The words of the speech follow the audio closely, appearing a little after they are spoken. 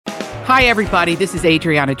Hi, everybody. This is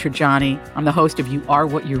Adriana Trajani. I'm the host of You Are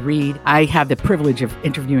What You Read. I have the privilege of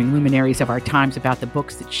interviewing luminaries of our times about the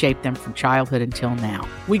books that shaped them from childhood until now.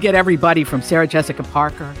 We get everybody from Sarah Jessica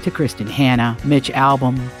Parker to Kristen Hanna, Mitch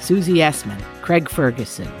Albom, Susie Essman, Craig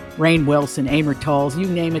Ferguson, Rainn Wilson, Amor Tolls, you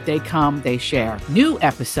name it, they come, they share. New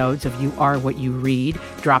episodes of You Are What You Read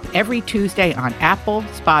drop every Tuesday on Apple,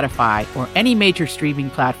 Spotify, or any major streaming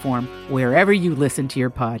platform wherever you listen to your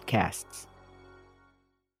podcasts.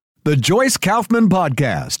 The Joyce Kaufman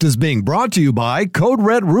Podcast is being brought to you by Code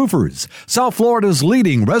Red Roofers, South Florida's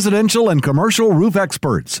leading residential and commercial roof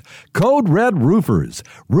experts. Code Red Roofers,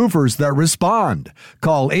 roofers that respond.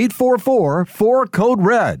 Call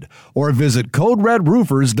 844-4CODE-RED or visit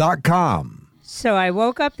CodeRedRoofers.com. So I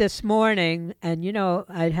woke up this morning and,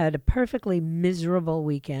 I'd had a perfectly miserable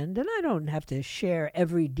weekend. And I don't have to share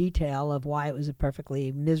every detail of why it was a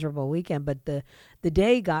perfectly miserable weekend, but the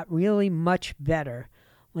day got really much better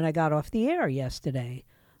when I got off the air yesterday.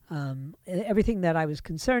 Everything that I was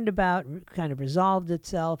concerned about kind of resolved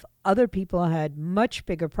itself. Other people had much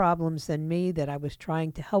bigger problems than me that I was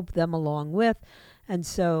trying to help them along with. And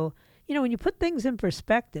so, when you put things in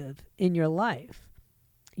perspective in your life,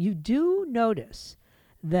 you do notice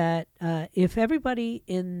that if everybody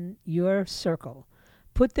in your circle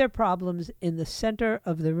put their problems in the center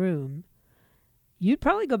of the room, you'd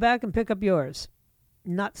probably go back and pick up yours,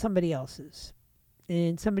 not somebody else's.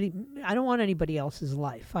 And I don't want anybody else's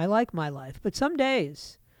life. I like my life. But some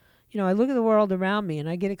days, I look at the world around me and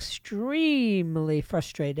I get extremely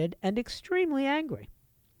frustrated and extremely angry.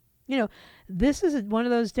 This is one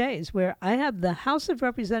of those days where I have the House of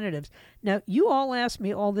Representatives. Now, you all ask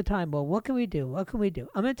me all the time, well, what can we do? What can we do?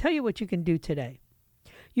 I'm going to tell you what you can do today.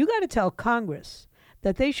 You got to tell Congress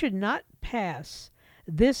that they should not pass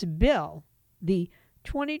this bill, the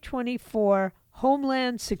 2024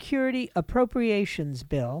 Homeland Security Appropriations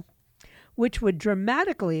Bill, which would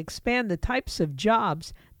dramatically expand the types of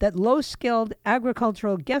jobs that low-skilled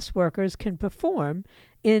agricultural guest workers can perform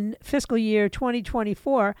in fiscal year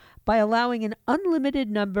 2024 by allowing an unlimited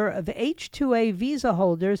number of H-2A visa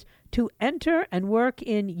holders to enter and work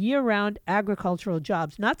in year-round agricultural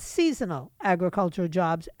jobs, not seasonal agricultural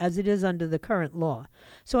jobs as it is under the current law.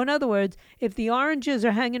 So in other words, if the oranges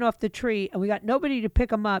are hanging off the tree and we got nobody to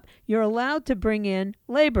pick them up, you're allowed to bring in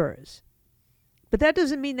laborers. But that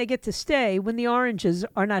doesn't mean they get to stay when the oranges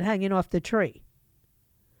are not hanging off the tree.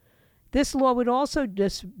 This bill would also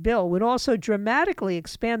dramatically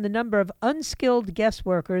expand the number of unskilled guest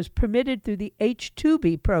workers permitted through the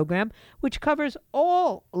H-2B program, which covers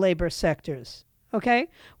all labor sectors. Okay?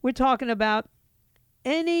 We're talking about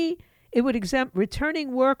it would exempt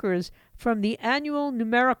returning workers from the annual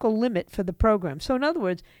numerical limit for the program. So in other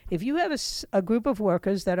words, if you have a group of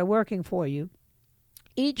workers that are working for you,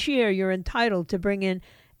 each year you're entitled to bring in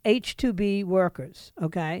H-2B workers,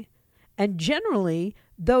 okay? And generally,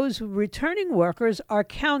 those returning workers are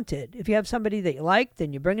counted. If you have somebody that you liked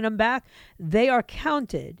and you're bringing them back, they are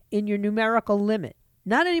counted in your numerical limit.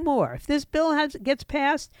 Not anymore. If this bill gets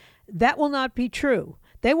passed, that will not be true.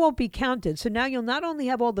 They won't be counted. So now you'll not only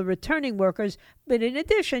have all the returning workers, but in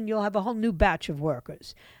addition, you'll have a whole new batch of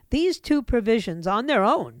workers. These two provisions on their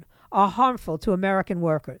own are harmful to American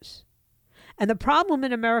workers. And the problem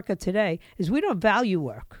in America today is we don't value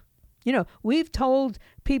work. We've told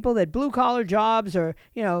people that blue-collar jobs are,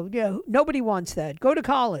 nobody wants that. Go to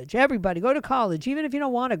college. Everybody go to college, even if you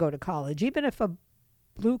don't want to go to college, even if a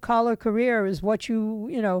blue-collar career is what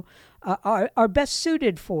you, are best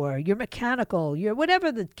suited for. You're mechanical,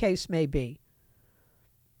 whatever the case may be.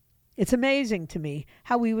 It's amazing to me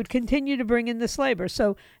how we would continue to bring in this labor.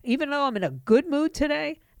 So even though I'm in a good mood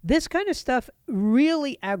today, this kind of stuff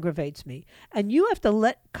really aggravates me. And you have to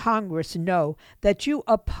let Congress know that you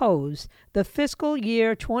oppose the fiscal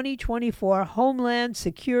year 2024 Homeland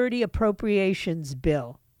Security Appropriations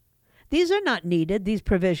Bill. These are not needed, these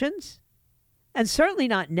provisions, and certainly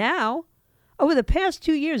not now. Over the past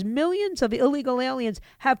 2 years, millions of illegal aliens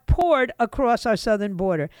have poured across our southern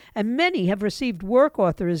border, and many have received work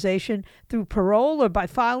authorization through parole or by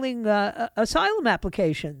filing asylum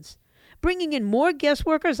applications. Bringing in more guest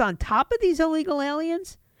workers on top of these illegal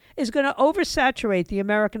aliens is going to oversaturate the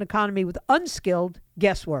American economy with unskilled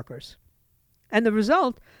guest workers. And the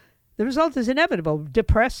result is inevitable: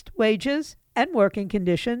 depressed wages and working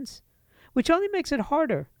conditions, which only makes it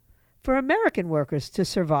harder for American workers to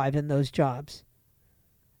survive in those jobs.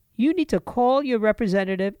 You need to call your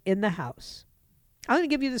representative in the House I'm going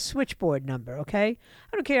to give you the switchboard number, okay?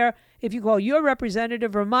 I don't care if you call your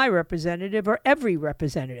representative or my representative or every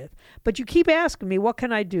representative, but you keep asking me, what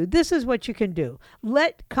can I do? This is what you can do.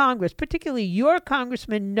 Let Congress, particularly your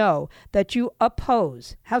congressman, know that you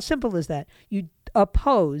oppose. How simple is that? You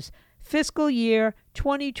oppose fiscal year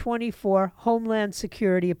 2024 Homeland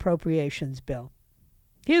Security Appropriations Bill.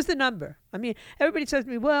 Here's the number. I mean, everybody says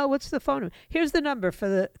to me, well, what's the phone number? Here's the number for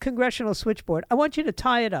the congressional switchboard. I want you to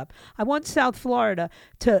tie it up. I want South Florida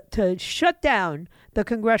to shut down the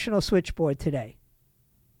congressional switchboard today.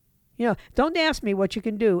 You know, don't ask me what you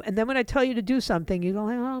can do. And then when I tell you to do something, you go,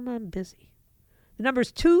 oh, I'm busy. The number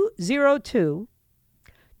is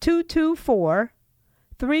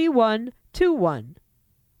 202-224-3121.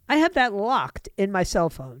 I have that locked in my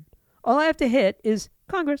cell phone. All I have to hit is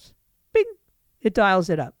Congress. Bing. It dials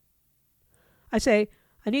it up. I say,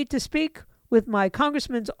 I need to speak with my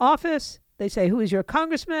congressman's office. They say, who is your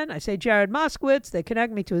congressman? I say, Jared Moskowitz. They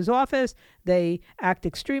connect me to his office. They act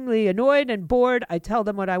extremely annoyed and bored. I tell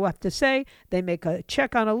them what I have to say. They make a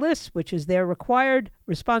check on a list, which is their required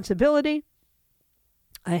responsibility.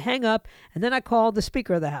 I hang up, and then I call the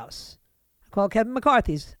Speaker of the House. I call Kevin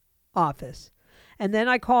McCarthy's office. And then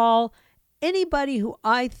I call anybody who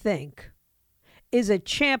I think is a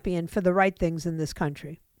champion for the right things in this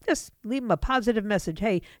country. Just leave them a positive message.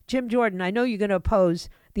 Hey, Jim Jordan, I know you're going to oppose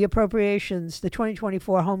the appropriations, the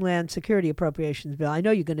 2024 Homeland Security Appropriations Bill. I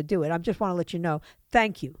know you're going to do it. I just want to let you know.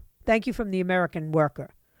 Thank you. Thank you from the American worker.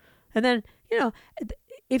 And then, you know,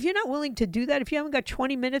 if you're not willing to do that, if you haven't got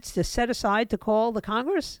 20 minutes to set aside to call the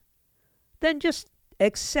Congress, then just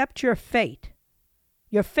accept your fate.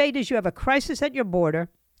 Your fate is you have a crisis at your border.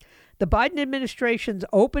 The Biden administration's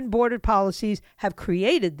open border policies have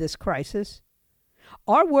created this crisis.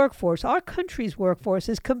 Our workforce, our country's workforce,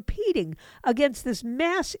 is competing against this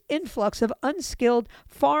mass influx of unskilled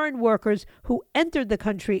foreign workers who entered the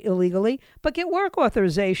country illegally but get work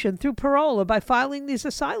authorization through parole or by filing these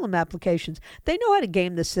asylum applications. They know how to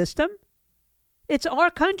game the system. It's our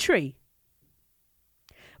country.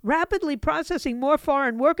 Rapidly processing more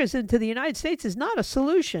foreign workers into the United States is not a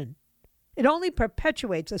solution. It only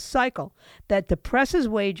perpetuates a cycle that depresses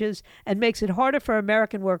wages and makes it harder for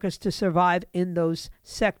American workers to survive in those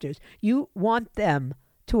sectors. You want them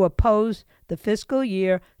to oppose the fiscal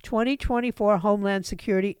year 2024 Homeland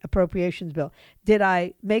Security Appropriations Bill. Did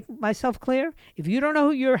I make myself clear? If you don't know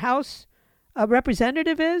who your House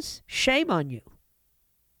representative is, shame on you.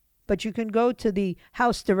 But you can go to the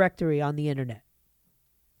House directory on the internet.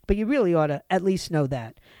 But you really ought to at least know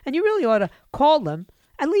that. And you really ought to call them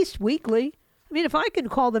at least weekly. I mean, if I can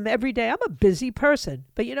call them every day, I'm a busy person.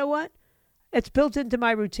 But you know what? It's built into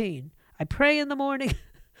my routine. I pray in the morning.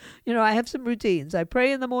 You know, I have some routines. I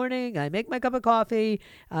pray in the morning. I make my cup of coffee.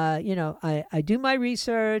 I do my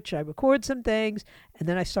research. I record some things. And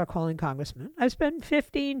then I start calling congressmen. I spend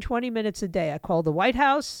 15, 20 minutes a day. I called the White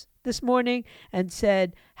House this morning and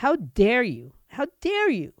said, how dare you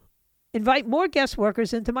invite more guest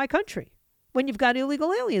workers into my country when you've got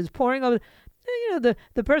illegal aliens pouring over. You know,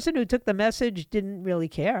 the person who took the message didn't really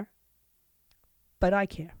care. But I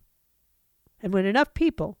care. And when enough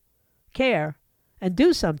people care and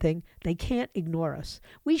do something, they can't ignore us.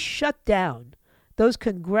 We shut down those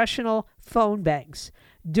congressional phone banks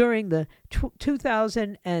during the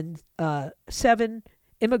 2007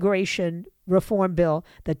 immigration reform bill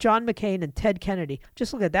that John McCain and Ted Kennedy,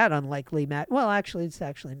 just look at that unlikely match. Well, actually, it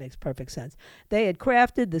actually makes perfect sense. They had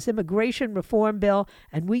crafted this immigration reform bill,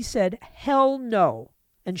 and we said, hell no,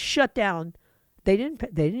 and shut down. They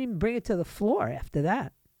didn't even bring it to the floor after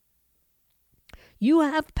that. You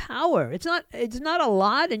have power. It's not a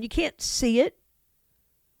lot, and you can't see it,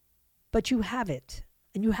 but you have it.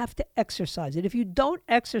 And you have to exercise it. If you don't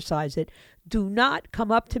exercise it, do not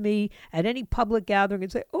come up to me at any public gathering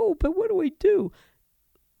and say, oh, but what do we do?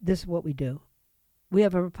 This is what we do. We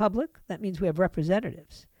have a republic. That means we have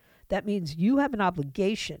representatives. That means you have an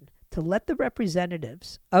obligation to let the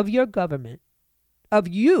representatives of your government, of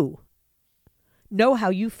you, know how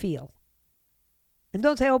you feel. And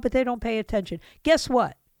don't say, oh, but they don't pay attention. Guess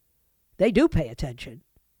what? They do pay attention.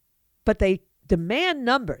 But they demand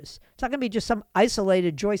numbers. It's not going to be just some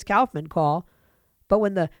isolated Joyce Kaufman call. But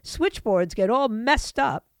when the switchboards get all messed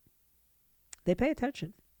up, they pay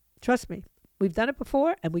attention. Trust me. We've done it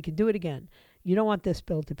before, and we can do it again. You don't want this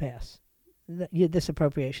bill to pass, this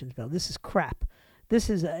appropriations bill. This is crap. This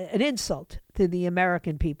is an insult to the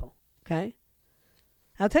American people, okay?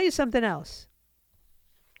 I'll tell you something else.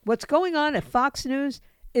 What's going on at Fox News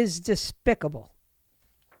is despicable.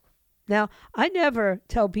 Now, I never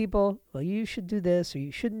tell people, well, you should do this or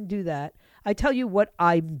you shouldn't do that. I tell you what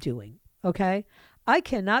I'm doing, okay? I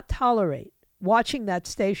cannot tolerate watching that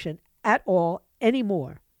station at all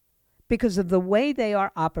anymore because of the way they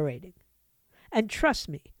are operating. And trust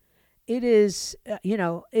me, it is,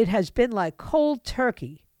 it has been like cold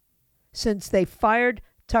turkey since they fired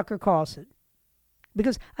Tucker Carlson.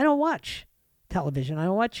 Because I don't watch television. I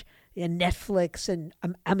don't watch Netflix and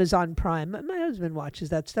Amazon Prime. My husband watches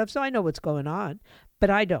that stuff, so I know what's going on. But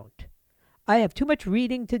I don't. I have too much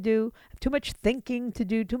reading to do, too much thinking to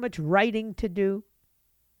do, too much writing to do.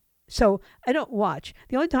 So I don't watch.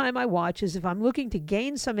 The only time I watch is if I'm looking to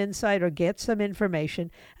gain some insight or get some information.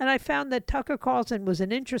 And I found that Tucker Carlson was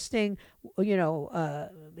an interesting,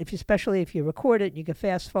 especially if you record it and you can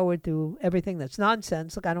fast forward through everything that's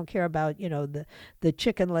nonsense. Like I don't care about, the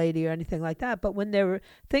chicken lady or anything like that. But when there were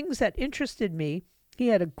things that interested me, he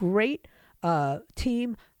had a great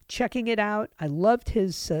team checking it out. I loved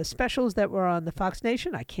his specials that were on the Fox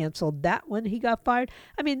Nation. I canceled that when he got fired.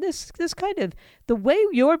 I mean, this kind of, the way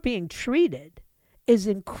you're being treated is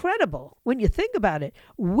incredible when you think about it.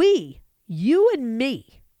 We, you and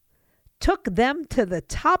me, took them to the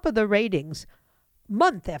top of the ratings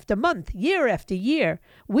month after month, year after year.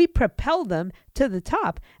 We propelled them to the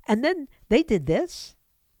top. And then they did this.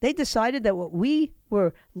 They decided that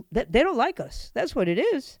that they don't like us. That's what it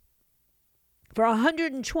is. For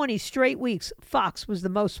 120 straight weeks, Fox was the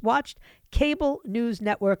most watched cable news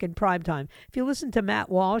network in primetime. If you listen to Matt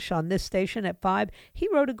Walsh on this station at 5, he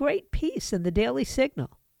wrote a great piece in the Daily Signal.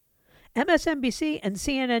 MSNBC and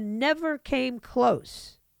CNN never came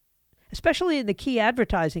close, especially in the key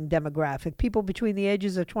advertising demographic, people between the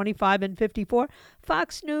ages of 25 and 54.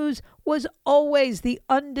 Fox News was always the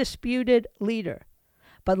undisputed leader.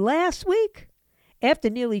 But last week,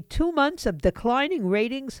 after nearly 2 months of declining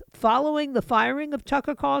ratings following the firing of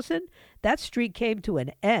Tucker Carlson, that streak came to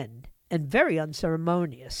an end, and very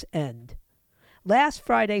unceremonious end. Last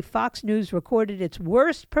Friday, Fox News recorded its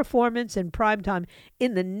worst performance in primetime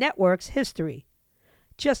in the network's history.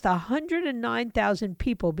 Just 109,000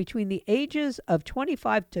 people between the ages of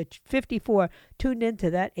 25 to 54 tuned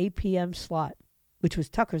into that 8 p.m. slot, which was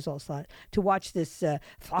Tucker's old slot, to watch this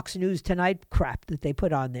Fox News Tonight crap that they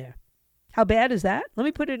put on there. How bad is that? Let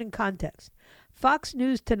me put it in context. Fox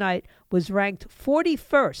News Tonight was ranked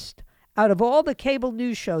 41st out of all the cable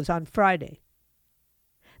news shows on Friday.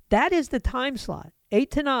 That is the time slot,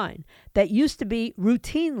 8 to 9, that used to be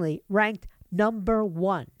routinely ranked number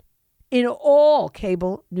 1 in all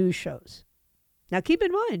cable news shows. Now keep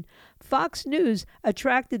in mind, Fox News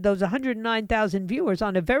attracted those 109,000 viewers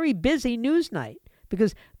on a very busy news night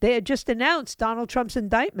because they had just announced Donald Trump's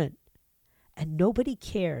indictment. And nobody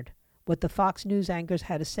cared what the Fox News anchors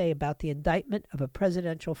had to say about the indictment of a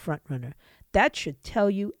presidential frontrunner. That should tell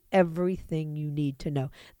you everything you need to know.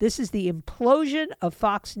 This is the implosion of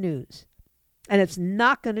Fox News, and it's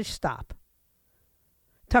not going to stop.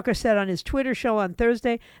 Tucker said on his Twitter show on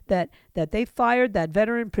Thursday that they fired that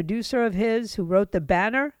veteran producer of his who wrote the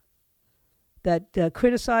banner that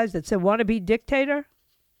criticized, that said, "wannabe dictator,"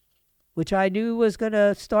 which I knew was going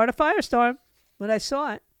to start a firestorm when I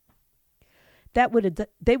saw it. They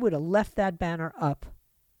would have left that banner up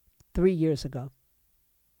 3 years ago.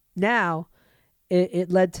 Now, it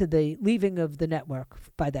led to the leaving of the network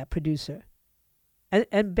by that producer.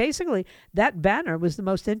 And basically, that banner was the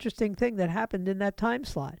most interesting thing that happened in that time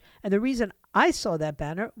slot. And the reason I saw that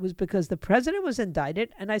banner was because the president was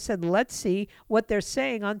indicted, and I said, let's see what they're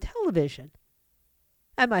saying on television.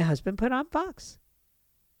 And my husband put on Fox.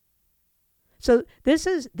 So this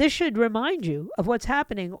should remind you of what's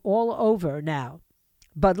happening all over now.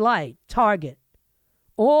 Bud Light, Target,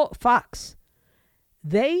 all Fox.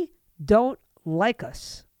 They don't like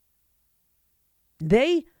us.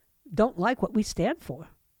 They don't like what we stand for.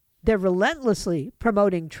 They're relentlessly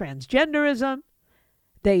promoting transgenderism.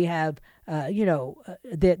 They have,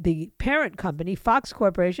 the parent company, Fox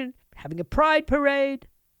Corporation, having a pride parade.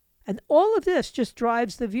 And all of this just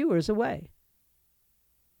drives the viewers away.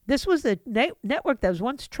 This was the network that was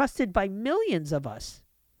once trusted by millions of us.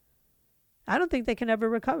 I don't think they can ever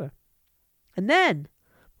recover. And then,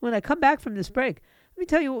 when I come back from this break, let me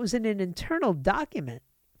tell you what was in an internal document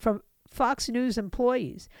from Fox News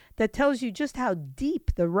employees that tells you just how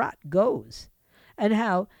deep the rot goes and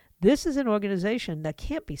how this is an organization that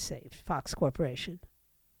can't be saved, Fox Corporation,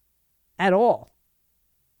 at all.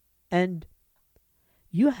 And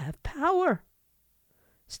you have power.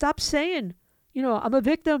 Stop saying, I'm a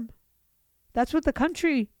victim. That's what the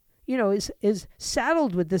country, is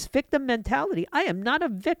saddled with, this victim mentality. I am not a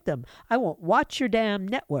victim. I won't watch your damn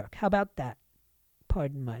network. How about that?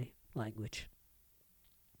 Pardon my language.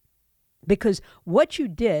 Because what you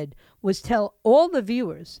did was tell all the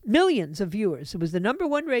viewers, millions of viewers, it was the number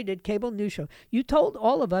one rated cable news show, you told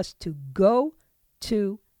all of us to go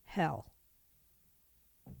to hell.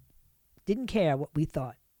 Didn't care what we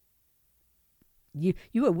thought. You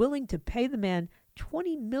were willing to pay the man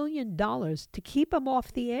 $20 million to keep him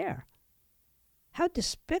off the air. How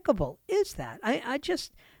despicable is that? I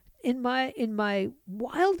just, in my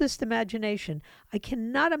wildest imagination, I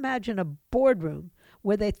cannot imagine a boardroom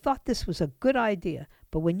where they thought this was a good idea.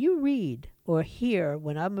 But when you read or hear,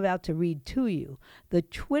 when I'm about to read to you,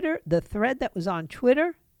 the thread that was on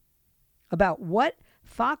Twitter about what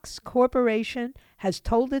Fox Corporation has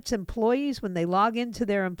told its employees when they log into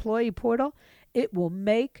their employee portal, it will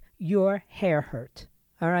make your hair hurt.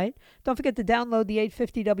 All right? Don't forget to download the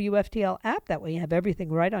 850 WFTL app. That way you have everything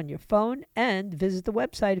right on your phone. And visit the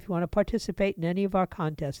website if you want to participate in any of our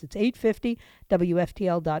contests. It's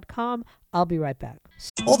 850WFTL.com. I'll be right back.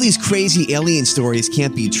 All these crazy alien stories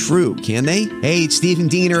can't be true, can they? Hey, it's Stephen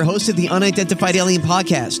Diener, host of the Unidentified Alien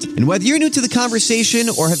Podcast. And whether you're new to the conversation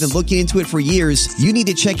or have been looking into it for years, you need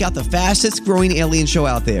to check out the fastest growing alien show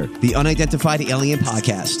out there, the Unidentified Alien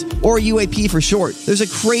Podcast, or UAP for short. There's a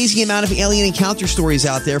crazy amount of alien encounter stories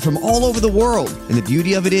out there from all over the world. And the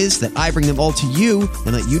beauty of it is that I bring them all to you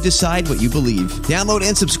and let you decide what you believe. Download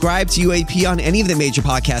and subscribe to UAP on any of the major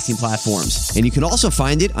podcasting platforms. And you can also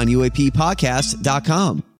find it on UAPpodcast.com.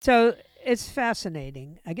 So it's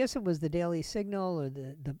fascinating. I guess it was the Daily Signal or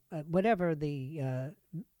the whatever, the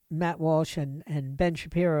Matt Walsh and Ben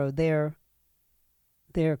Shapiro, their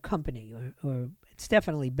company, or it's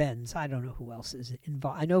definitely Ben's. I don't know who else is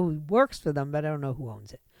involved. I know who works for them, but I don't know who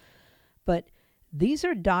owns it. But these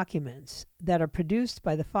are documents that are produced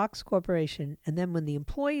by the Fox Corporation, and then when the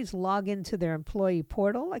employees log into their employee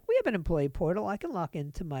portal, like we have an employee portal, I can log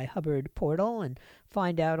into my Hubbard portal and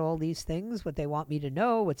find out all these things, what they want me to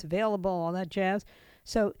know, what's available, all that jazz.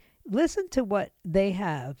 So listen to what they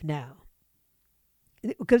have now.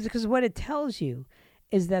 Because what it tells you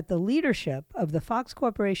is that the leadership of the Fox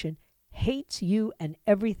Corporation hates you and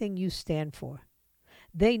everything you stand for.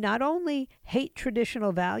 They not only hate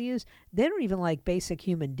traditional values, they don't even like basic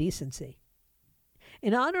human decency.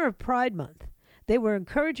 In honor of Pride Month, they were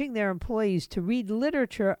encouraging their employees to read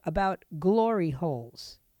literature about glory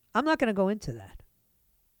holes. I'm not going to go into that.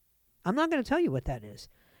 I'm not going to tell you what that is.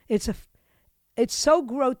 It's so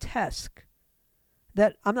grotesque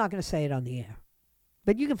that I'm not going to say it on the air.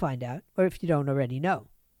 But you can find out, or if you don't already know.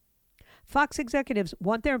 Fox executives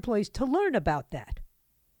want their employees to learn about that.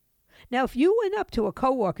 Now, if you went up to a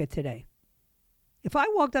coworker today, if I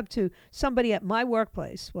walked up to somebody at my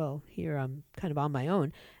workplace, well, here I'm kind of on my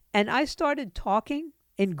own, and I started talking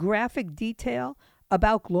in graphic detail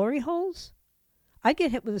about glory holes, I'd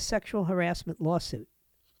get hit with a sexual harassment lawsuit.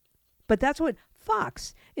 But that's what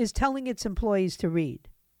Fox is telling its employees to read.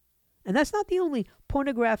 And that's not the only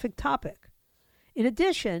pornographic topic. In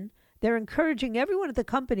addition, they're encouraging everyone at the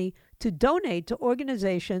company to donate to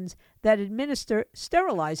organizations that administer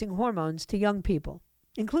sterilizing hormones to young people,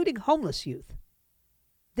 including homeless youth.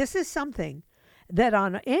 This is something that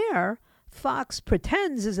on air, Fox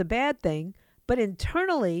pretends is a bad thing, but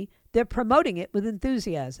internally, they're promoting it with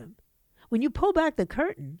enthusiasm. When you pull back the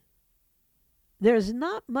curtain, there's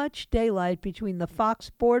not much daylight between the Fox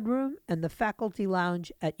boardroom and the faculty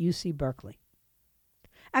lounge at UC Berkeley.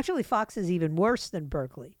 Actually, Fox is even worse than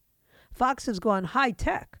Berkeley. Fox has gone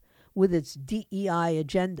high-tech with its DEI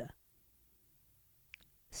agenda.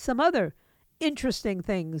 Some other interesting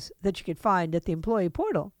things that you could find at the employee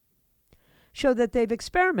portal show that they've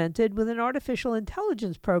experimented with an artificial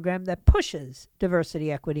intelligence program that pushes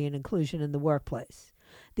diversity, equity, and inclusion in the workplace.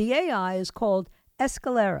 The AI is called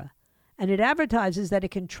Escalera, and it advertises that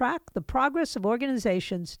it can track the progress of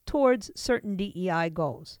organizations towards certain DEI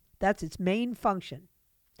goals. That's its main function.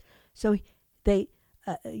 So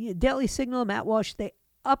Daily Signal, Matt Walsh, they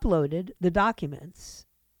uploaded the documents,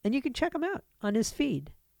 and you can check them out on his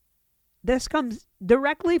feed. This comes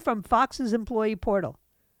directly from Fox's employee portal.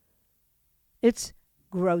 It's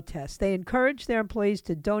grotesque. They encourage their employees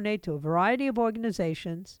to donate to a variety of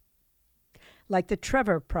organizations like the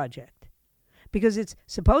Trevor Project, because it's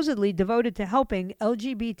supposedly devoted to helping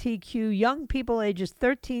LGBTQ young people ages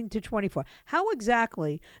 13 to 24. How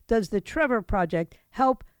exactly does the Trevor Project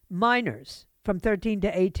help minors from 13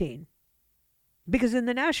 to 18? Because in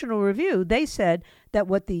the National Review, they said that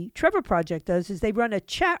what the Trevor Project does is they run a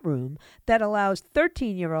chat room that allows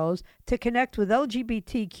 13-year-olds to connect with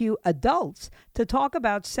LGBTQ adults to talk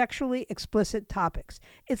about sexually explicit topics.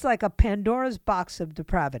 It's like a Pandora's box of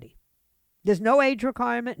depravity. There's no age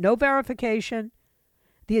requirement, no verification.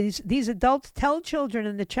 These adults tell children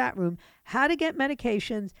in the chat room how to get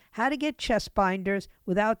medications, how to get chest binders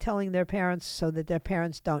without telling their parents so that their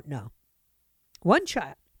parents don't know. One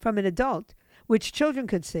chat from an adult, which children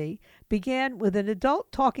could see, began with an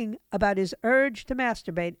adult talking about his urge to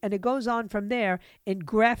masturbate, and it goes on from there in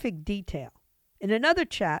graphic detail. In another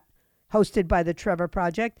chat, hosted by the Trevor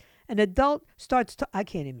Project, an adult starts to... I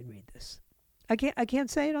can't even read this. I can't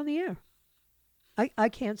say it on the air. I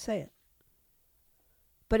can't say it.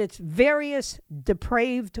 But it's various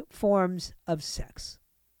depraved forms of sex.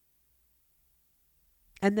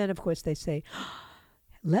 And then, of course, they say,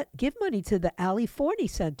 give money to the Ali Forney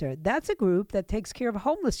Center. That's a group that takes care of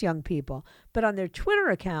homeless young people. But on their Twitter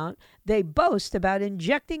account, they boast about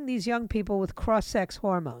injecting these young people with cross-sex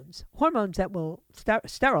hormones that will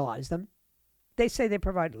sterilize them. They say they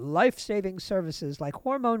provide life-saving services like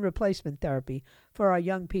hormone replacement therapy for our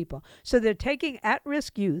young people. So they're taking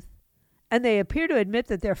at-risk youth, and they appear to admit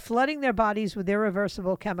that they're flooding their bodies with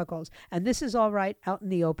irreversible chemicals. And this is all right out in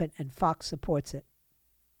the open, and Fox supports it.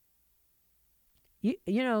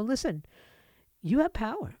 Listen, you have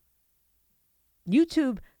power.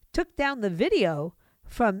 YouTube took down the video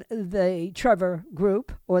from the Trevor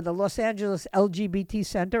Group or the Los Angeles LGBT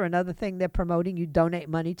Center, another thing they're promoting you donate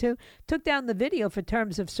money to, took down the video for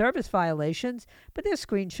terms of service violations, but there's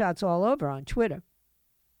screenshots all over on Twitter.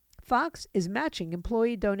 Fox is matching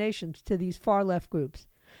employee donations to these far-left groups.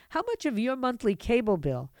 How much of your monthly cable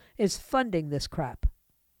bill is funding this crap?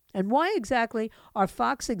 And why exactly are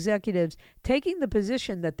Fox executives taking the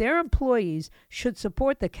position that their employees should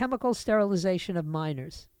support the chemical sterilization of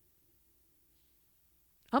minors?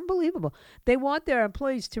 Unbelievable. They want their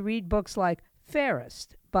employees to read books like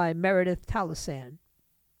Fairest by Meredith Talasan.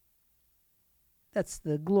 That's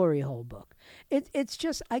the glory hole book. It's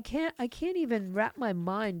just, I can't even wrap my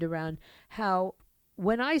mind around how,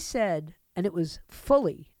 when I said, and it was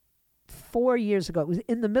fully 4 years ago, it was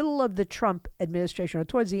in the middle of the Trump administration, or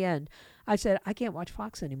towards the end, I said, I can't watch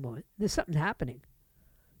Fox anymore. There's something happening.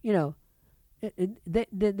 There's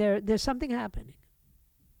something happening.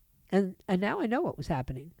 And now I know what was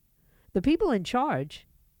happening. The people in charge,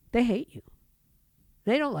 they hate you.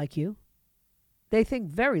 They don't like you. They think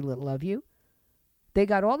very little of you. They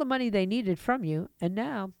got all the money they needed from you, and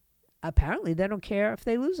now, apparently, they don't care if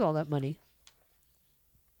they lose all that money.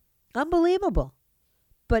 Unbelievable,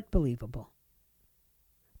 but believable.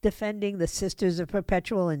 Defending the Sisters of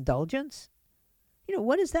Perpetual Indulgence?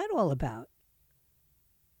 What is that all about?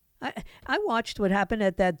 I watched what happened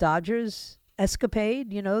at that Dodgers escapade.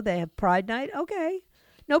 They have Pride Night. Okay.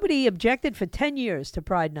 Nobody objected for 10 years to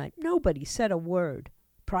Pride Night. Nobody said a word.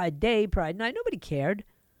 Pride Day, Pride Night, nobody cared.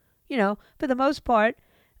 For the most part,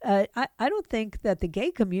 I don't think that the gay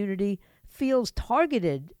community feels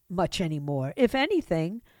targeted much anymore. If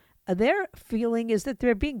anything, their feeling is that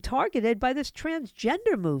they're being targeted by this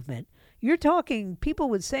transgender movement. You're talking people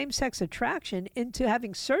with same-sex attraction into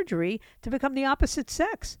having surgery to become the opposite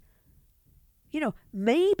sex.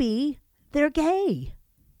 Maybe they're gay.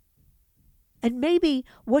 And maybe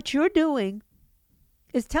what you're doing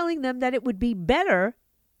is telling them that it would be better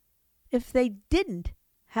if they didn't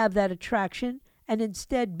have that attraction and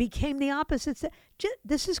instead became the opposite sex.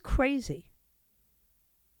 This is crazy.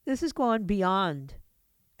 This has gone beyond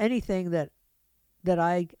anything that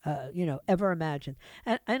I ever imagined.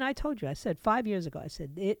 And I told you, I said 5 years ago, I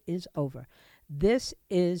said, it is over. This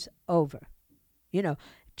is over.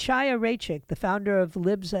 Chaya Raichik, the founder of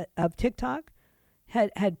Libs of TikTok,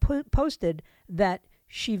 had posted that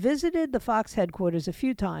she visited the Fox headquarters a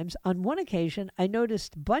few times. On one occasion, I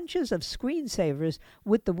noticed bunches of screensavers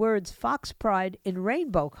with the words Fox Pride in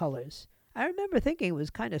rainbow colors. I remember thinking it was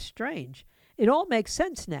kind of strange. It all makes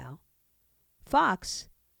sense now. Fox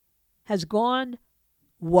has gone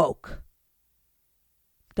woke.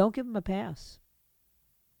 Don't give them a pass.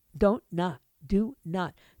 Do not. Do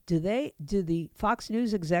the Fox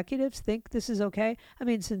News executives think this is okay? I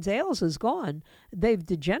mean, since Ailes is gone, they've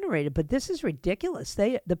degenerated, but this is ridiculous.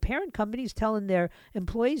 The parent company's telling their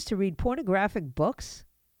employees to read pornographic books.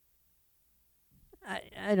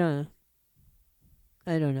 I don't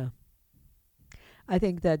know. I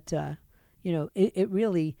think that, it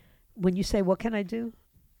really, when you say, what can I do?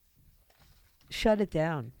 Shut it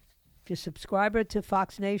down. If you're a subscriber to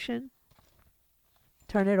Fox Nation,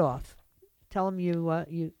 turn it off. Tell them you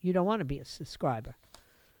don't want to be a subscriber.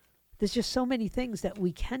 There's just so many things that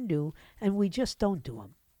we can do, and we just don't do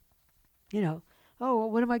them.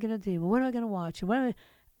 What am I going to do? What am I going to watch?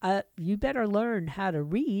 You better learn how to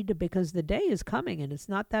read, because the day is coming, and it's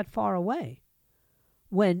not that far away,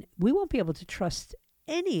 when we won't be able to trust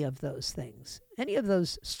any of those things, any of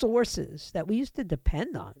those sources that we used to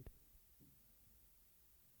depend on.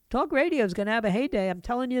 Talk radio is going to have a heyday. I'm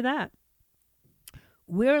telling you that.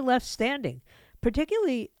 We're left standing,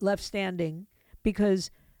 particularly left standing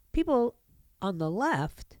because people on the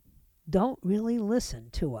left don't really listen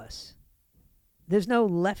to us. There's no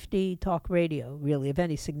lefty talk radio, really, of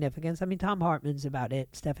any significance. I mean, Tom Hartman's about it.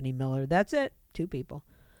 Stephanie Miller, that's it. 2 people.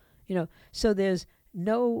 So there's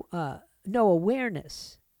no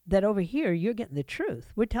awareness that over here you're getting the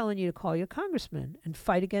truth. We're telling you to call your congressman and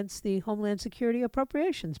fight against the Homeland Security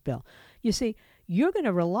Appropriations Bill. You see, you're going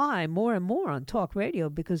to rely more and more on talk radio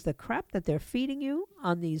because the crap that they're feeding you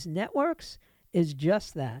on these networks is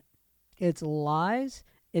just that. It's lies.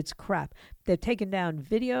 It's crap. They're taking down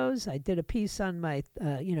videos. I did a piece on my,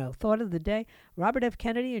 thought of the day. Robert F.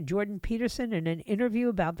 Kennedy and Jordan Peterson in an interview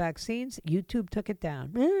about vaccines. YouTube took it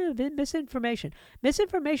down. Misinformation.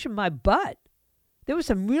 Misinformation, my butt. There were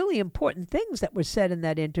some really important things that were said in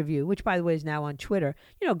that interview, which, by the way, is now on Twitter.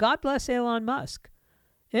 God bless Elon Musk.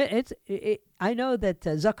 I know that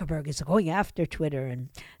Zuckerberg is going after Twitter, and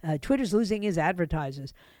Twitter's losing his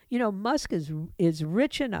advertisers. Musk is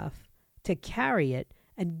rich enough to carry it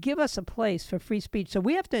and give us a place for free speech. So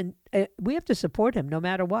we have to support him no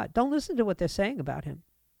matter what. Don't listen to what they're saying about him.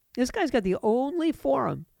 This guy's got the only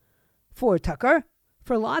forum for Tucker,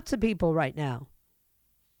 for lots of people right now,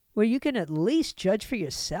 where you can at least judge for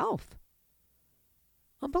yourself.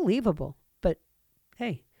 Unbelievable. But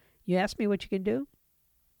hey, you ask me what you can do?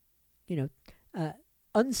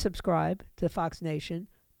 Unsubscribe to Fox Nation,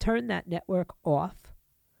 turn that network off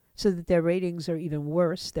so that their ratings are even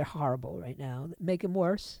worse. They're horrible right now. Make them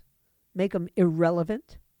worse. Make them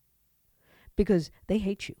irrelevant because they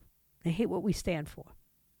hate you. They hate what we stand for.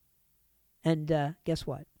 And guess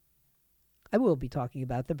what? I will be talking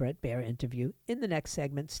about the Bret Baier interview in the next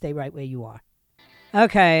segment. Stay right where you are.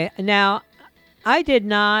 Okay, now I did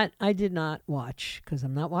not watch, because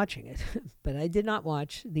I'm not watching it, but I did not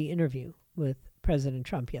watch the interview with President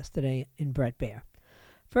Trump yesterday in Bret Baier.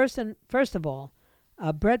 First of all,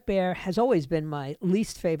 Bret Baier has always been my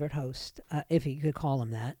least favorite host, if you could call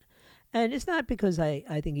him that. And it's not because I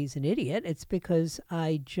think he's an idiot. It's because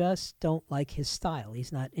I just don't like his style.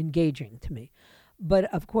 He's not engaging to me.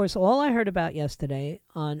 But, of course, all I heard about yesterday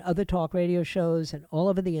on other talk radio shows and all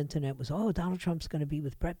over the internet was, Donald Trump's going to be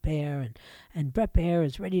with Bret Baier, and Bret Baier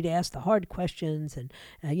is ready to ask the hard questions. And,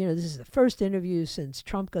 this is the first interview since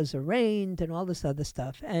Trump was arraigned and all this other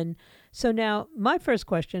stuff. And so now my first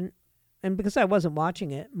question, and because I wasn't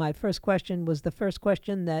watching it, my first question was the first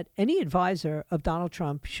question that any advisor of Donald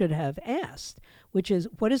Trump should have asked, which is,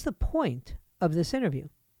 what is the point of this interview?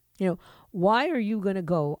 Why are you going to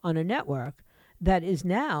go on a network that is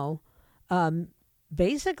now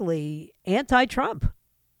basically anti-Trump,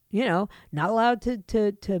 not allowed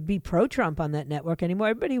to be pro-Trump on that network anymore.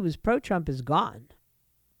 Everybody who was pro-Trump is gone.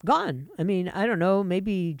 I mean, I don't know,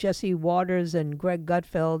 maybe Jesse Waters and Greg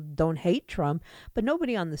Gutfeld don't hate Trump, but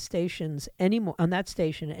nobody on the stations anymore, on that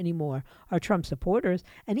station anymore, are Trump supporters.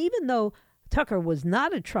 And even though Tucker was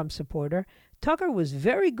not a Trump supporter, Tucker was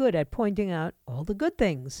very good at pointing out all the good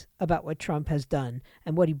things about what Trump has done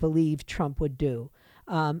and what he believed Trump would do.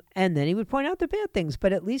 And then he would point out the bad things,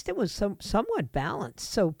 but at least it was somewhat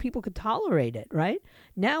balanced so people could tolerate it, right?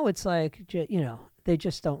 Now it's like, they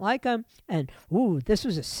just don't like him. And, this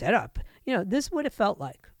was a setup. This is what it felt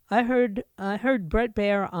like. I heard Bret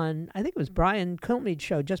Baier on, I think it was Brian Kilmeade's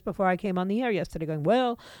show just before I came on the air yesterday going,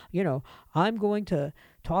 well, I'm going to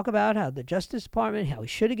talk about how the Justice Department, how he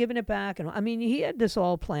should have given it back. And I mean, he had this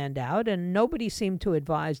all planned out and nobody seemed to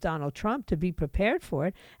advise Donald Trump to be prepared for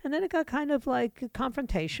it. And then it got kind of like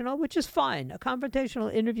confrontational, which is fine. A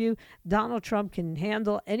confrontational interview, Donald Trump can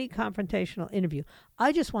handle any confrontational interview.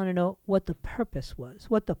 I just want to know what the purpose was,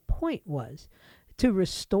 what the point was, to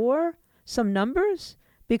restore some numbers.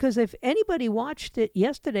 Because if anybody watched it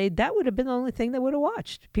yesterday, that would have been the only thing they would have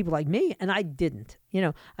watched. People like me, and I didn't.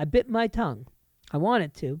 I bit my tongue. I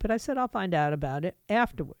wanted to, but I said I'll find out about it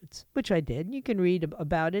afterwards, which I did. You can read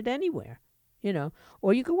about it anywhere,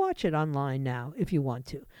 or you can watch it online now if you want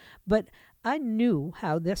to. But I knew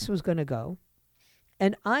how this was going to go,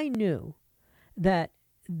 and I knew that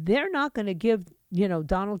they're not going to give,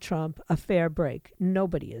 Donald Trump a fair break.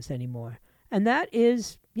 Nobody is anymore. And that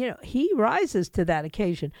is, he rises to that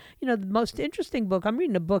occasion. The most interesting book, I'm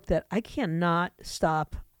reading a book that I cannot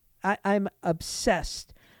stop. I'm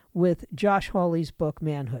obsessed with Josh Hawley's book,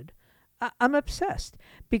 Manhood. I'm obsessed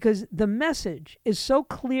because the message is so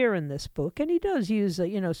clear in this book. And he does use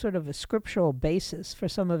sort of a scriptural basis for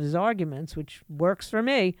some of his arguments, which works for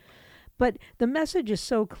me. But the message is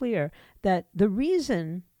so clear that the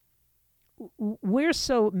reason we're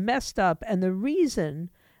so messed up and the reason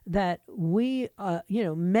that we,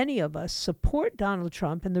 many of us support Donald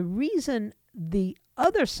Trump, and the reason the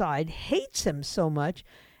other side hates him so much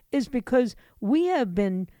is because we have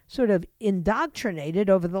been sort of indoctrinated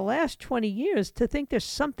over the last 20 years to think there's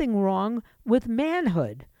something wrong with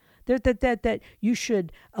manhood, that you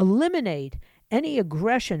should eliminate any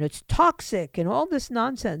aggression. It's toxic and all this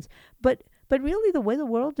nonsense. But really, the way the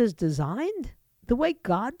world is designed, the way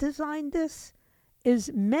God designed this,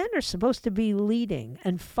 is men are supposed to be leading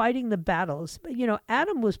and fighting the battles.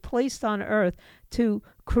 Adam was placed on earth to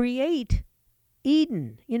create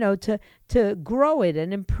Eden, to grow it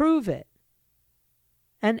and improve it.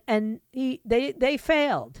 And they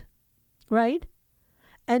failed, right?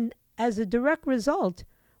 And as a direct result,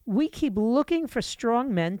 we keep looking for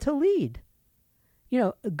strong men to lead.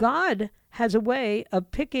 God has a way of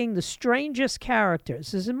picking the strangest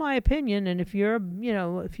characters. This is my opinion, and if you're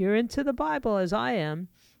into the Bible as I am,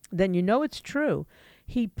 then it's true.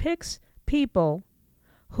 He picks people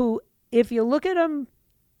who, if you look at them,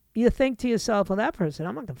 you think to yourself, well, that person,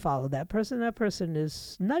 I'm not going to follow that person. That person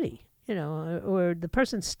is nutty, or the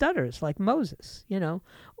person stutters like Moses,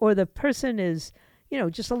 or the person is,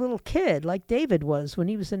 just a little kid like David was when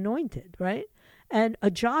he was anointed, right? And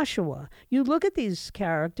a Joshua. You look at these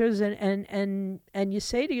characters and you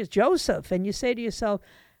say to Joseph, and you say to yourself,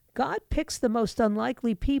 God picks the most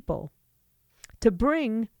unlikely people to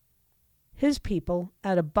bring his people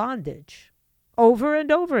out of bondage over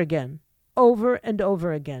and over again. Over and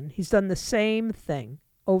over again. He's done the same thing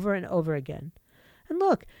over and over again. And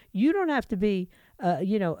look, you don't have to be,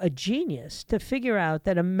 a genius to figure out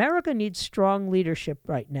that America needs strong leadership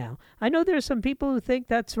right now. I know there are some people who think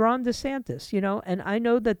that's Ron DeSantis, and I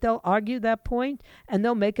know that they'll argue that point and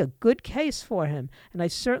they'll make a good case for him. And I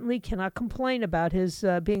certainly cannot complain about his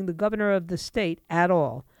being the governor of the state at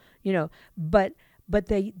all, but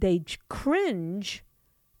they cringe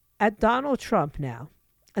at Donald Trump now.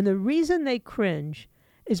 And the reason they cringe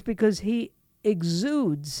is because he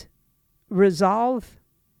exudes resolve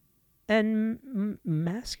and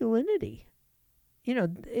masculinity.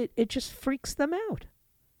 It just freaks them out.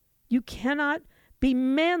 You cannot be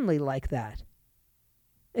manly like that.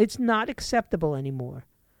 It's not acceptable anymore.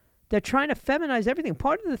 They're trying to feminize everything.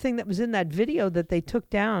 Part of the thing that was in that video that they took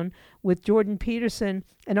down with Jordan Peterson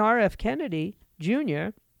and R.F. Kennedy Jr.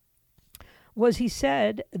 was he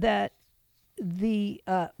said that the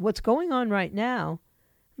what's going on right now,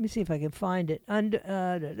 let me see if I can find it.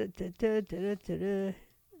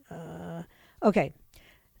 Okay.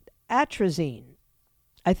 Atrazine.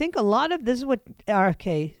 I think a lot of, this is what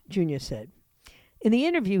RFK Jr. said. In the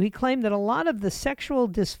interview, he claimed that a lot of the sexual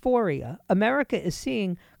dysphoria America is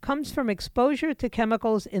seeing comes from exposure to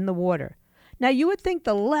chemicals in the water. Now, you would think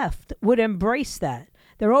the left would embrace that.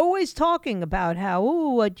 They're always talking about how,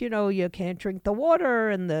 you can't drink the water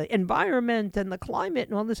and the environment and the climate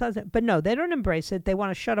and all this other stuff. But no, they don't embrace it. They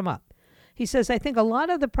want to shut them up. He says, I think a lot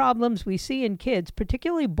of the problems we see in kids,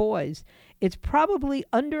 particularly boys, it's probably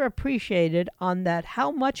underappreciated on that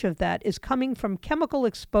how much of that is coming from chemical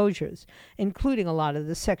exposures, including a lot of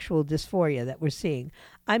the sexual dysphoria that we're seeing.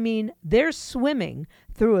 I mean, they're swimming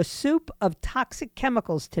through a soup of toxic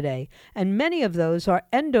chemicals today, and many of those are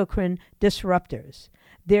endocrine disruptors.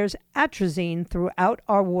 There's atrazine throughout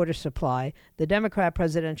our water supply, the Democrat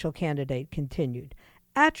presidential candidate continued.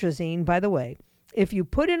 Atrazine, by the way, if you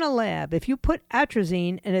put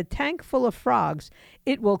atrazine in a tank full of frogs,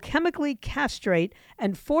 it will chemically castrate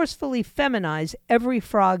and forcefully feminize every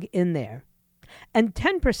frog in there. And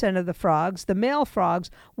 10% of the frogs, the male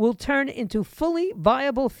frogs, will turn into fully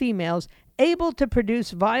viable females able to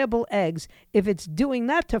produce viable eggs. If it's doing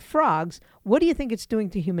that to frogs, what do you think it's doing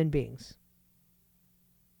to human beings?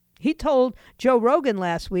 He told Joe Rogan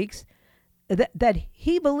last week that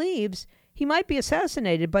he believes he might be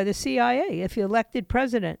assassinated by the CIA if he elected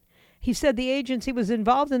president. He said the agency was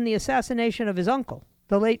involved in the assassination of his uncle,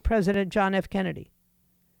 the late President John F. Kennedy.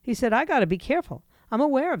 He said, I got to be careful. I'm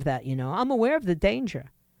aware of that, I'm aware of the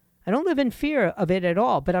danger. I don't live in fear of it at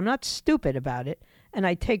all, but I'm not stupid about it, and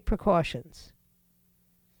I take precautions.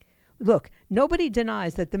 Look, nobody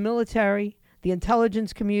denies that the military, the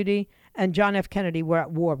intelligence community, and John F. Kennedy were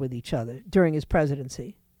at war with each other during his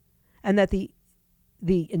presidency, and that the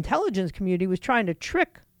intelligence community was trying to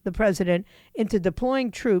trick the president into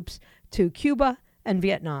deploying troops to Cuba and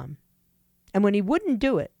Vietnam. And when he wouldn't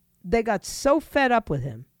do it, they got so fed up with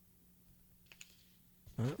him.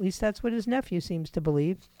 Well, at least that's what his nephew seems to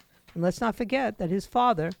believe. And let's not forget that his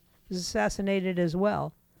father was assassinated as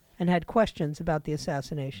well and had questions about the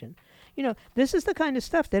assassination. This is the kind of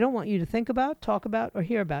stuff they don't want you to think about, talk about, or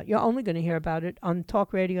hear about. You're only going to hear about it on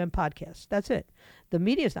talk radio and podcasts. That's it. The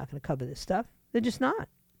media's not going to cover this stuff. They're just not.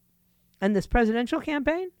 And this presidential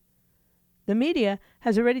campaign, the media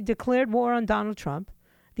has already declared war on Donald Trump.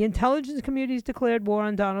 The intelligence community has declared war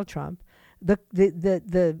on Donald Trump.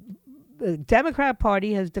 The Democrat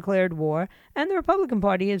Party has declared war, and the Republican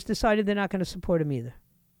Party has decided they're not going to support him either.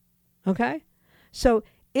 Okay? So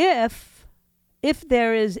if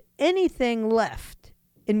there is anything left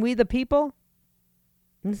in We the People,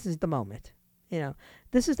 this is the moment.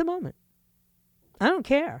 This is the moment. I don't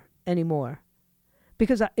care anymore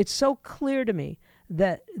because it's so clear to me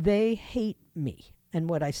that they hate me and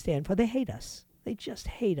what I stand for. They hate us. They just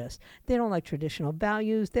hate us. They don't like traditional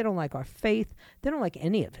values. They don't like our faith. They don't like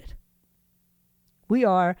any of it. We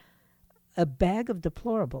are a bag of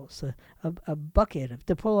deplorables, a bucket of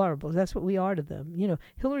deplorables. That's what we are to them.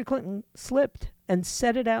 Hillary Clinton slipped and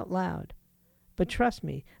said it out loud. But trust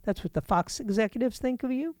me, that's what the Fox executives think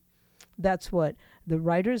of you. That's what the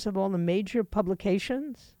writers of all the major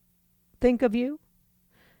publications think of you.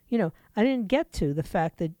 I didn't get to the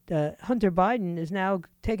fact that Hunter Biden is now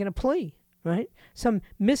taking a plea, right? Some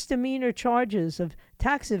misdemeanor charges of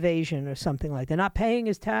tax evasion or something like that, not paying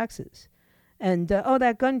his taxes. And,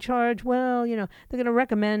 that gun charge, well, they're going to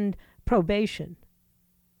recommend probation.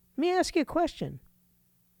 Let me ask you a question.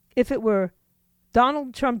 If it were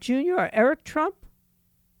Donald Trump Jr. or Eric Trump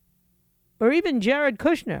or even Jared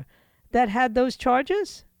Kushner that had those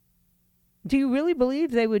charges, do you really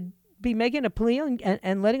believe they would be making a plea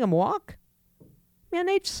and letting him walk? Man,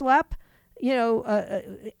 they'd slap,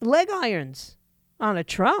 leg irons on a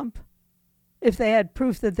Trump. If they had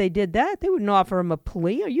proof that they did that, they wouldn't offer him a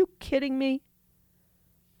plea. Are you kidding me?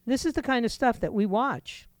 This is the kind of stuff that we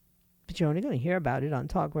watch. But you're only going to hear about it on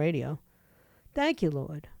talk radio. Thank you,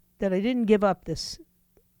 Lord, that I didn't give up this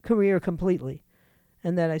career completely.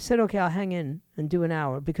 And that I said, okay, I'll hang in and do an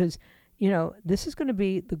hour. Because, this is going to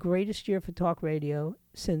be the greatest year for talk radio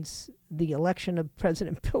since the election of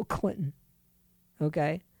President Bill Clinton.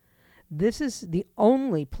 Okay? This is the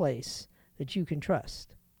only place that you can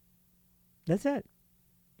trust. That's it.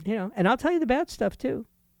 And I'll tell you the bad stuff too.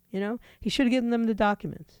 He should have given them the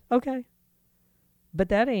documents. Okay. But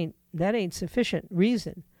that ain't sufficient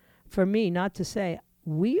reason for me not to say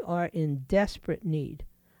we are in desperate need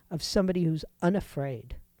of somebody who's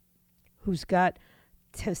unafraid, who's got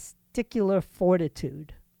testicular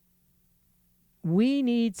fortitude. We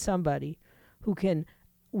need somebody who can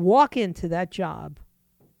walk into that job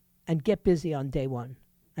and get busy on day one.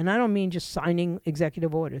 And I don't mean just signing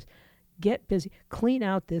executive orders. Get busy. Clean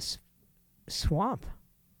out this swamp.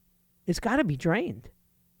 It's got to be drained.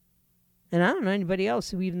 And I don't know anybody else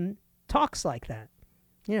who even talks like that.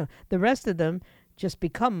 The rest of them just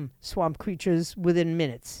become swamp creatures within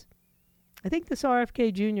minutes. I think this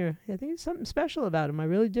RFK Jr., I think there's something special about him. I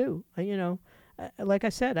really do. Like I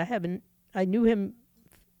said, I knew him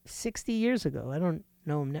 60 years ago. I don't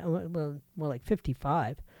know him now. Well, more like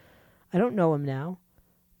 55. I don't know him now,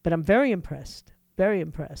 but I'm very impressed. Very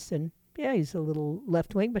impressed. And yeah, he's a little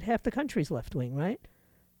left wing, but half the country's left wing, right?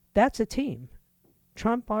 That's a team.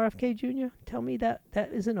 Trump, RFK Jr., tell me that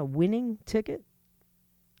isn't a winning ticket?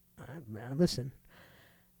 Listen,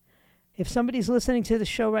 if somebody's listening to the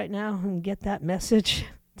show right now and get that message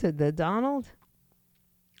to the Donald,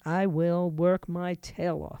 I will work my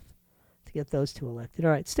tail off to get those two elected.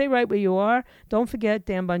 All right, stay right where you are. Don't forget,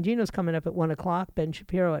 Dan Bongino's coming up at 1 o'clock, Ben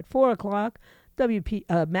Shapiro at 4 o'clock.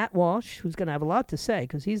 Matt Walsh, who's going to have a lot to say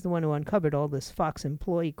because he's the one who uncovered all this Fox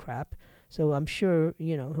employee crap. So I'm sure,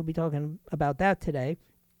 he'll be talking about that today.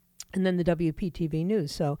 And then the WPTV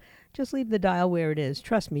News. So just leave the dial where it is.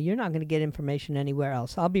 Trust me, you're not going to get information anywhere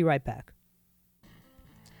else. I'll be right back.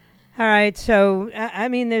 All right. So,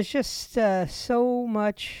 there's just so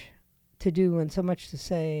much to do and so much to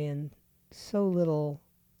say and so little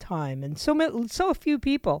time and so few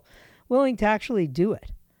people willing to actually do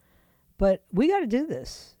it. But we got to do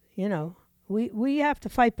this, We have to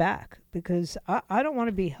fight back because I don't want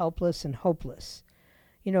to be helpless and hopeless.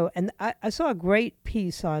 And I saw a great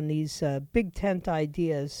piece on these big tent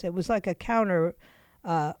ideas. It was like a counter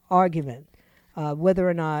argument, whether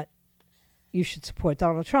or not you should support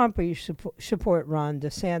Donald Trump or you should support Ron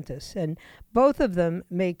DeSantis. And both of them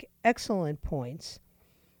make excellent points.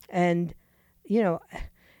 And,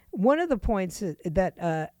 one of the points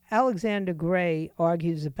that Alexander Gray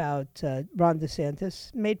argues about Ron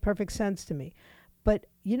DeSantis made perfect sense to me. But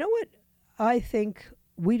you know what I think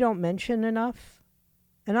we don't mention enough?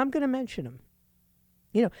 And I'm going to mention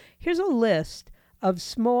them. Here's a list of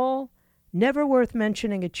small, never worth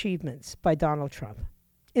mentioning achievements by Donald Trump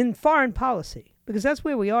in foreign policy, because that's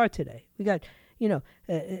where we are today. We got,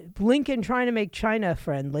 Blinken trying to make China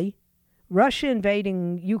friendly, Russia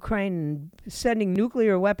invading Ukraine and sending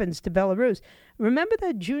nuclear weapons to Belarus. Remember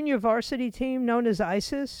that junior varsity team known as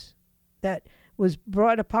ISIS that was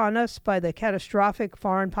brought upon us by the catastrophic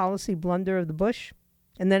foreign policy blunder of the Bush,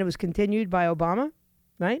 and then it was continued by Obama,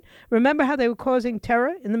 right? Remember how they were causing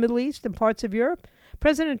terror in the Middle East and parts of Europe?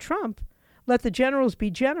 President Trump let the generals be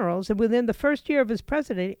generals, and within the first year of his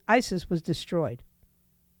presidency, ISIS was destroyed.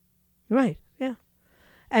 Right, yeah.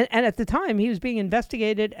 And at the time, he was being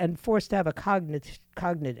investigated and forced to have a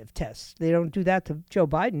cognitive test. They don't do that to Joe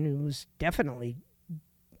Biden, who's definitely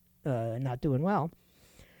not doing well.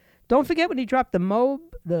 Don't forget when he dropped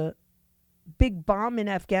the big bomb in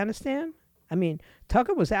Afghanistan. I mean,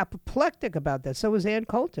 Tucker was apoplectic about that. So was Ann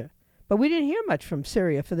Coulter. But we didn't hear much from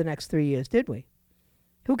Syria for the next 3 years, did we?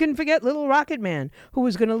 Who can forget Little Rocket Man, who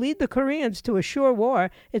was going to lead the Koreans to a sure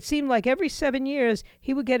war? It seemed like every 7 years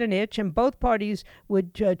he would get an itch and both parties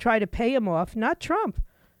would try to pay him off, not Trump.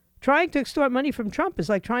 Trying to extort money from Trump is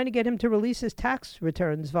like trying to get him to release his tax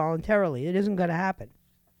returns voluntarily. It isn't going to happen.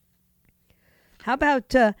 How about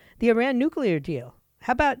the Iran nuclear deal?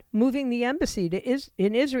 How about moving the embassy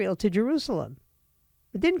in Israel to Jerusalem?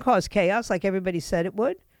 It didn't cause chaos like everybody said it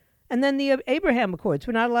would. And then the Abraham Accords,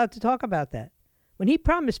 we're not allowed to talk about that. When he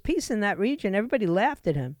promised peace in that region, everybody laughed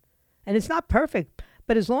at him. And it's not perfect,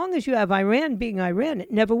 but as long as you have Iran being Iran,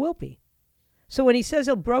 it never will be. So when he says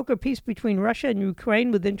he'll broker peace between Russia and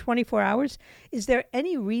Ukraine within 24 hours, is there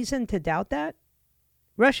any reason to doubt that?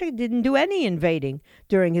 Russia didn't do any invading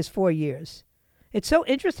during his 4 years. It's so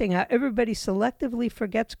interesting how everybody selectively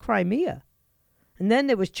forgets Crimea. And then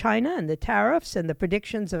there was China and the tariffs and the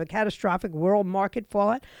predictions of a catastrophic world market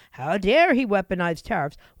fallout. How dare he weaponize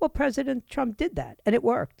tariffs? Well, President Trump did that, and it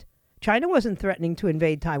worked. China wasn't threatening to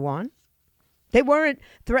invade Taiwan. They weren't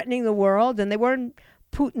threatening the world, and they weren't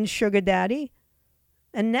Putin's sugar daddy.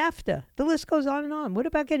 And NAFTA, the list goes on and on. What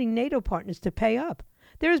about getting NATO partners to pay up?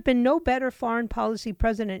 There has been no better foreign policy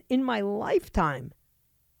president in my lifetime.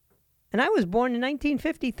 And I was born in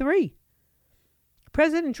 1953.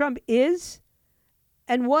 President Trump is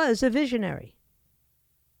and was a visionary.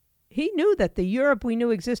 He knew that the Europe we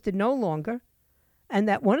knew existed no longer, and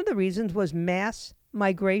that one of the reasons was mass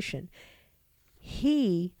migration.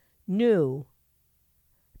 He knew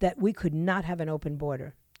that we could not have an open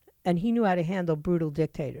border, and he knew how to handle brutal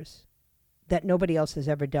dictators that nobody else has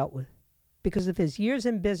ever dealt with. Because of his years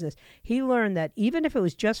in business, he learned that even if it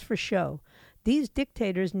was just for show, these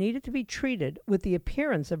dictators needed to be treated with the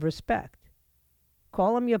appearance of respect.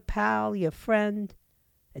 Call him your pal, your friend.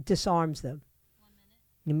 It disarms them. 1 minute.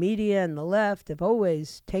 The media and the left have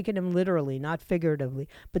always taken him literally, not figuratively.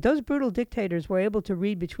 But those brutal dictators were able to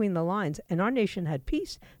read between the lines, and our nation had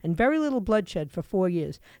peace and very little bloodshed for 4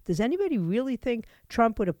 years. Does anybody really think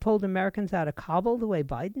Trump would have pulled Americans out of Kabul the way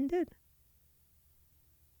Biden did?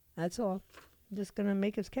 That's all. I'm just going to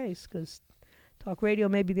make his case, because talk radio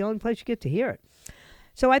may be the only place you get to hear it.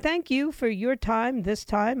 So I thank you for your time this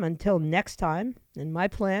time until next time. And my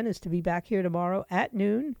plan is to be back here tomorrow at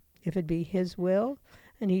noon, if it be his will,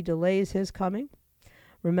 and he delays his coming.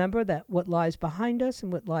 Remember that what lies behind us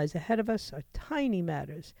and what lies ahead of us are tiny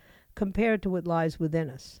matters compared to what lies within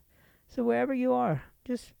us. So wherever you are,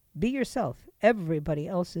 just be yourself. Everybody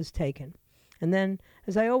else is taken. And then,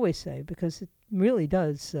 as I always say, because it really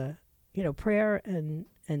does, prayer and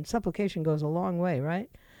supplication goes a long way, right?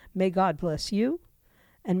 May God bless you,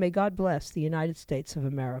 and may God bless the United States of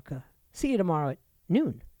America. See you tomorrow at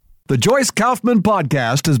noon. The Joyce Kaufman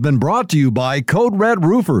Podcast has been brought to you by Code Red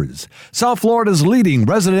Roofers, South Florida's leading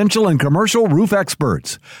residential and commercial roof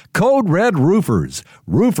experts. Code Red Roofers,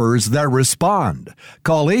 roofers that respond.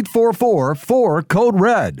 Call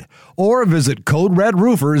 844-4-CODE-RED or visit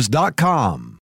CodeRedRoofers.com.